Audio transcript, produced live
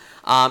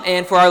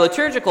And for our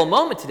liturgical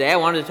moment today, I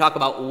wanted to talk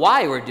about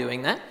why we're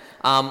doing that.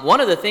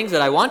 One of the things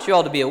that I want you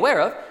all to be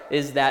aware of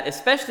is that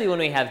especially when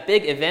we have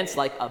big events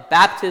like a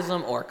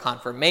baptism or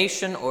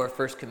confirmation or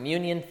first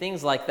communion,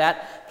 things like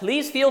that,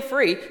 please feel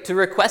free to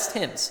request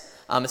hymns.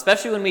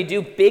 Especially when we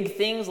do big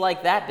things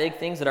like that, big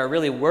things that are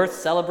really worth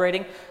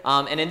celebrating.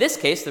 And in this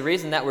case, the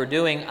reason that we're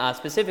doing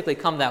specifically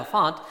Come Thou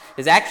Font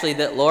is actually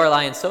that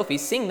Lorelei and Sophie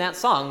sing that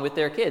song with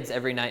their kids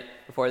every night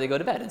before they go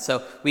to bed. And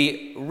so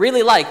we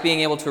really like being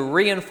able to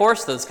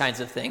reinforce those kinds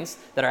of things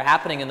that are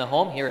happening in the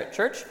home here at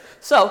church.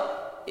 So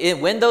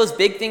when those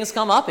big things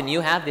come up and you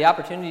have the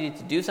opportunity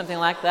to do something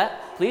like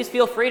that, please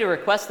feel free to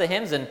request the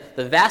hymns, and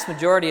the vast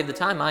majority of the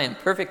time I am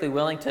perfectly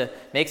willing to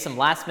make some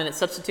last-minute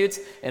substitutes,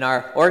 and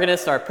our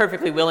organists are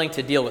perfectly willing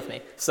to deal with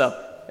me.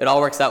 So it all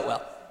works out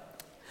well.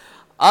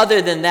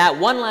 Other than that,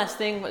 one last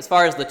thing as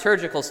far as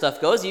liturgical stuff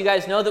goes, you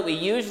guys know that we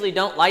usually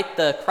don't light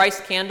the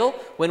Christ candle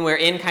when we're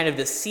in kind of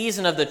the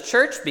season of the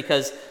church,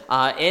 because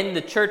in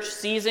the church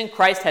season,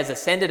 Christ has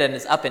ascended and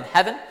is up in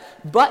heaven.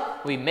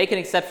 But we make an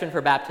exception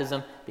for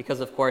baptism because,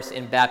 of course,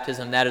 in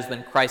baptism, that is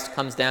when Christ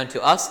comes down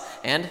to us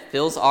and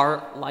fills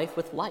our life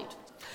with light.